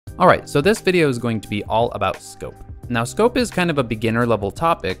Alright, so this video is going to be all about scope. Now scope is kind of a beginner level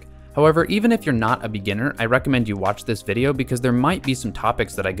topic. However, even if you're not a beginner, I recommend you watch this video because there might be some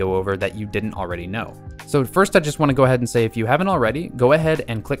topics that I go over that you didn't already know. So first, I just want to go ahead and say, if you haven't already, go ahead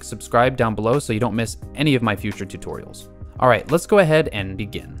and click subscribe down below so you don't miss any of my future tutorials. All right, let's go ahead and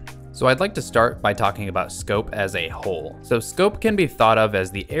begin. So I'd like to start by talking about scope as a whole. So scope can be thought of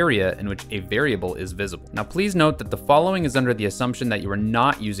as the area in which a variable is visible. Now please note that the following is under the assumption that you are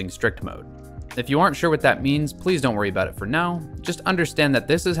not using strict mode. If you aren't sure what that means, please don't worry about it for now. Just understand that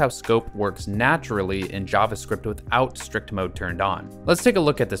this is how scope works naturally in JavaScript without strict mode turned on. Let's take a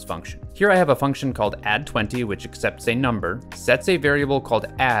look at this function. Here I have a function called add20, which accepts a number, sets a variable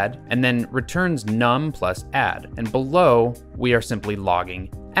called add, and then returns num plus add. And below, we are simply logging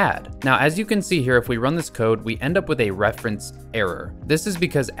add. Now, as you can see here, if we run this code, we end up with a reference error. This is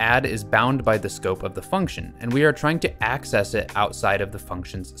because add is bound by the scope of the function, and we are trying to access it outside of the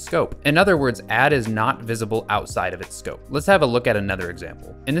function's scope. In other words, add is not visible outside of its scope. Let's have a look at another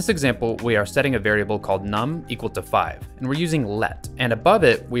example. In this example, we are setting a variable called num equal to 5, and we're using let, and above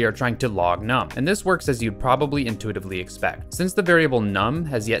it, we are trying to log num. And this works as you'd probably intuitively expect. Since the variable num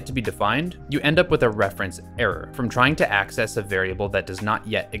has yet to be defined, you end up with a reference error from trying to access a variable that does not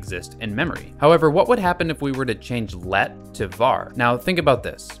yet exist in memory. However, what would happen if we were to change let to var? Now think about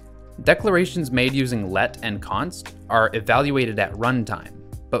this. Declarations made using let and const are evaluated at runtime,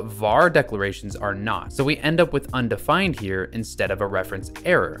 but var declarations are not. So we end up with undefined here instead of a reference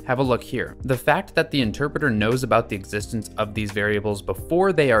error. Have a look here. The fact that the interpreter knows about the existence of these variables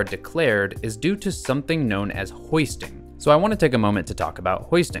before they are declared is due to something known as hoisting. So I want to take a moment to talk about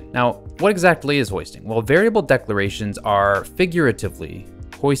hoisting. Now, what exactly is hoisting? Well, variable declarations are figuratively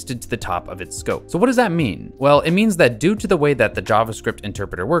hoisted to the top of its scope. So what does that mean? Well, it means that due to the way that the JavaScript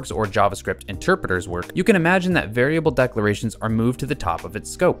interpreter works, or JavaScript interpreters work, you can imagine that variable declarations are moved to the top of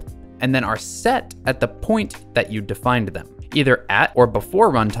its scope and then are set at the point that you defined them, either at or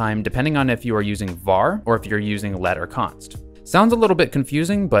before runtime, depending on if you are using var or if you're using let or const. Sounds a little bit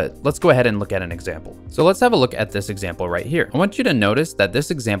confusing, but let's go ahead and look at an example. So let's have a look at this example right here. I want you to notice that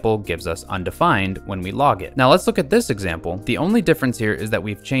this example gives us undefined when we log it. Now let's look at this example. The only difference here is that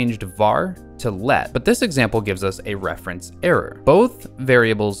we've changed var to let, but this example gives us a reference error. Both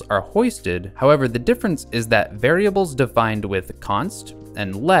variables are hoisted. However, the difference is that variables defined with const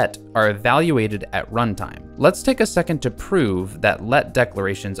and let are evaluated at runtime. Let's take a second to prove that let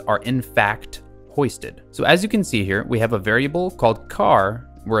declarations are in fact hoisted. So as you can see here, we have a variable called car.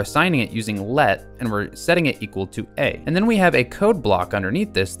 We're assigning it using let, and we're setting it equal to a. And then we have a code block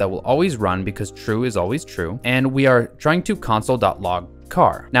underneath this that will always run because true is always true. And we are trying to console.log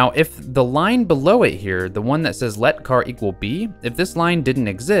car. Now, if the line below it here, the one that says let car equal b, if this line didn't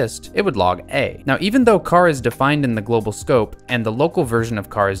exist, it would log a. Now, even though car is defined in the global scope and the local version of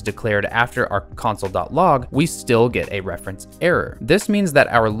car is declared after our console.log, we still get a reference error. This means that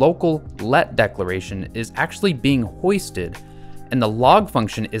our local let declaration is actually being hoisted, and the log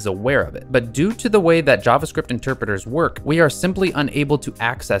function is aware of it. But due to the way that JavaScript interpreters work, we are simply unable to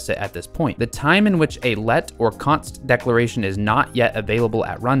access it at this point. The time in which a let or const declaration is not yet available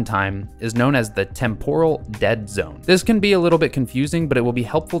at runtime is known as the temporal dead zone. This can be a little bit confusing, but it will be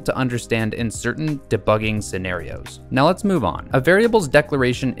helpful to understand in certain debugging scenarios. Now let's move on. A variable's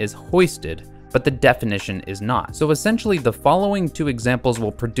declaration is hoisted, but the definition is not. So essentially the following two examples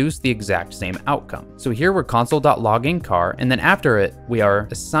will produce the exact same outcome. So here we're console.logging car, and then after it, we are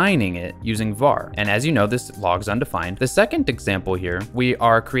assigning it using var. And as you know, this log's undefined. The second example here, we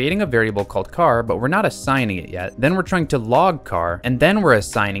are creating a variable called car, but we're not assigning it yet. Then we're trying to log car, and then we're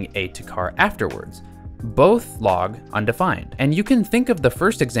assigning a to car afterwards. Both log undefined. And you can think of the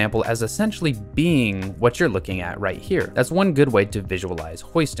first example as essentially being what you're looking at right here. That's one good way to visualize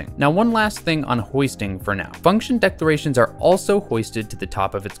hoisting. Now, one last thing on hoisting for now. Function declarations are also hoisted to the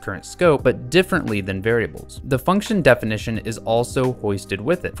top of its current scope, but differently than variables. The function definition is also hoisted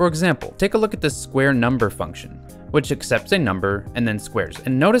with it. For example, take a look at the square number function, which accepts a number and then squares.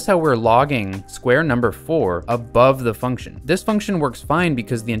 And notice how we're logging square number 4 above the function. This function works fine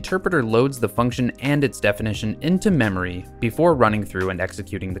because the interpreter loads the function and its definition into memory before running through and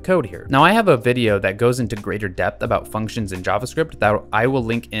executing the code here. Now I have a video that goes into greater depth about functions in JavaScript that I will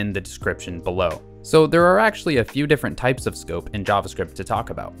link in the description below. So there are actually a few different types of scope in JavaScript to talk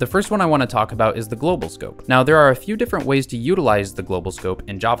about. The first one I want to talk about is the global scope. Now there are a few different ways to utilize the global scope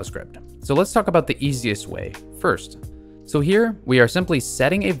in JavaScript. So let's talk about the easiest way first. So here we are simply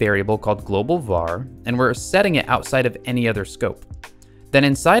setting a variable called global var, and we're setting it outside of any other scope. Then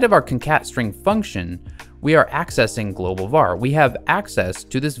inside of our concat string function, we are accessing global var. We have access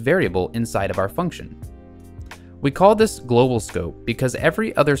to this variable inside of our function. We call this global scope because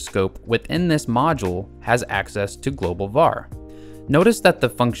every other scope within this module has access to global var. Notice that the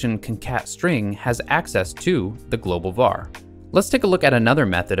function concat_string has access to the global var. Let's take a look at another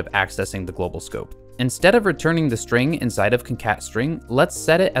method of accessing the global scope. Instead of returning the string inside of concat_string, let's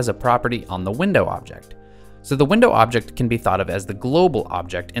set it as a property on the window object. So the window object can be thought of as the global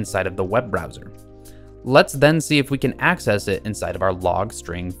object inside of the web browser. Let's then see if we can access it inside of our log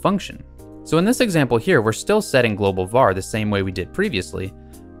string function. So in this example here, we're still setting global var the same way we did previously,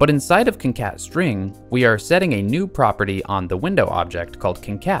 but inside of concat_string, we are setting a new property on the window object called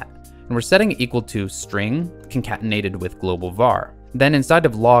concat, and we're setting it equal to string concatenated with global var. Then inside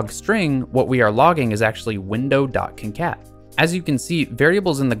of log string, what we are logging is actually window.concat. As you can see,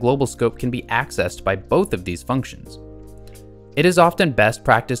 variables in the global scope can be accessed by both of these functions. It is often best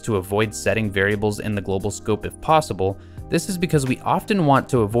practice to avoid setting variables in the global scope if possible. This is because we often want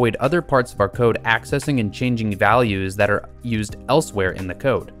to avoid other parts of our code accessing and changing values that are used elsewhere in the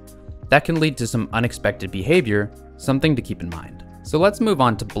code. That can lead to some unexpected behavior, something to keep in mind. So let's move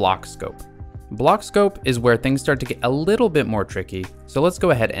on to block scope. Block scope is where things start to get a little bit more tricky, so let's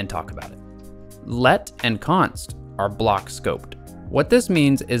go ahead and talk about it. Let and const are block scoped. What this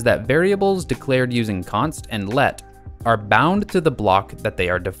means is that variables declared using const and let are bound to the block that they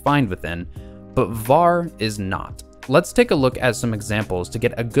are defined within, but var is not. Let's take a look at some examples to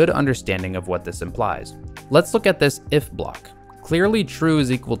get a good understanding of what this implies. Let's look at this if block. Clearly true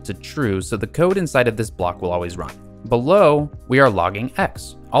is equal to true, so the code inside of this block will always run. Below, we are logging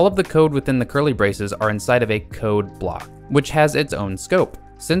x. All of the code within the curly braces are inside of a code block, which has its own scope.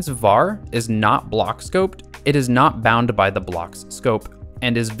 Since var is not block scoped, it is not bound by the block's scope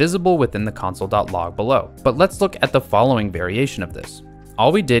and is visible within the console.log below. But let's look at the following variation of this.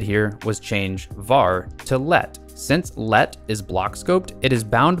 All we did here was change var to let. Since let is block scoped, it is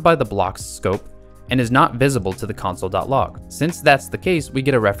bound by the block's scope and is not visible to the console.log. Since that's the case, we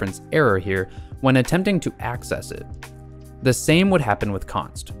get a reference error here when attempting to access it. The same would happen with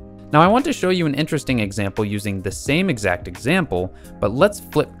const. Now I want to show you an interesting example using the same exact example, but let's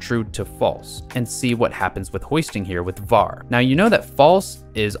flip true to false and see what happens with hoisting here with var. Now you know that false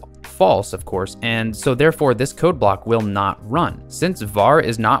is false, of course, and so therefore this code block will not run. Since var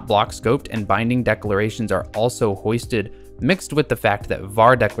is not block scoped and binding declarations are also hoisted, mixed with the fact that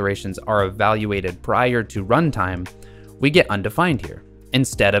var declarations are evaluated prior to runtime, we get undefined here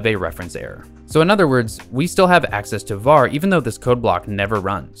instead of a reference error. So in other words, we still have access to var even though this code block never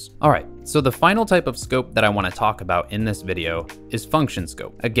runs. All right, so the final type of scope that I want to talk about in this video is function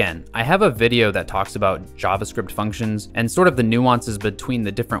scope. Again, I have a video that talks about JavaScript functions and sort of the nuances between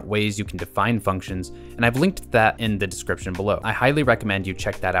the different ways you can define functions, and I've linked that in the description below. I highly recommend you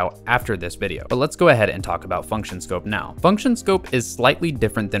check that out after this video. But let's go ahead and talk about function scope now. Function scope is slightly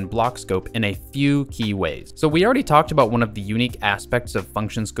different than block scope in a few key ways. So we already talked about one of the unique aspects of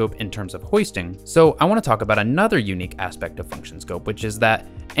function scope in terms of hoisting. So I want to talk about another unique aspect of function scope, which is that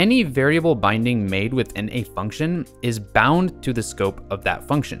any variable binding made within a function is bound to the scope of that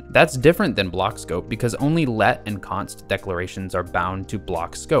function. That's different than block scope because only let and const declarations are bound to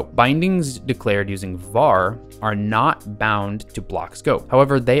block scope. Bindings declared using var are not bound to block scope.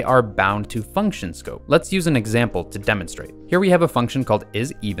 However, they are bound to function scope. Let's use an example to demonstrate. Here we have a function called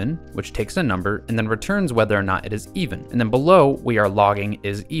isEven, which takes a number and then returns whether or not it is even. And then below we are logging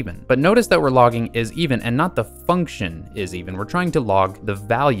isEven. But notice that we're logging isEven and not the function isEven. We're trying to log the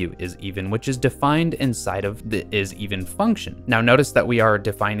value isEven, which is defined inside of the isEven function. Now notice that we are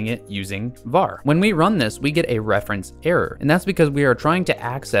defining it using var. When we run this, we get a reference error, and that's because we are trying to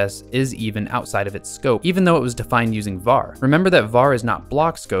access isEven outside of its scope, even though it was defined using var. Remember that var is not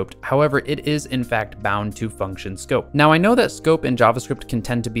block scoped, however, it is in fact bound to function scope. Now I know that scope in JavaScript can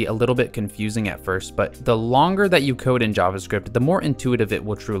tend to be a little bit confusing at first, but the longer that you code in JavaScript, the more intuitive it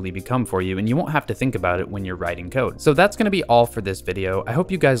will truly become for you, and you won't have to think about it when you're writing code. So that's going to be all for this video. I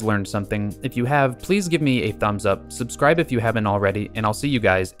hope you guys learned something. If you have, please give me a thumbs up, subscribe if you haven't already, and I'll see you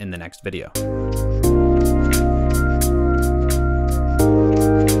guys in the next video.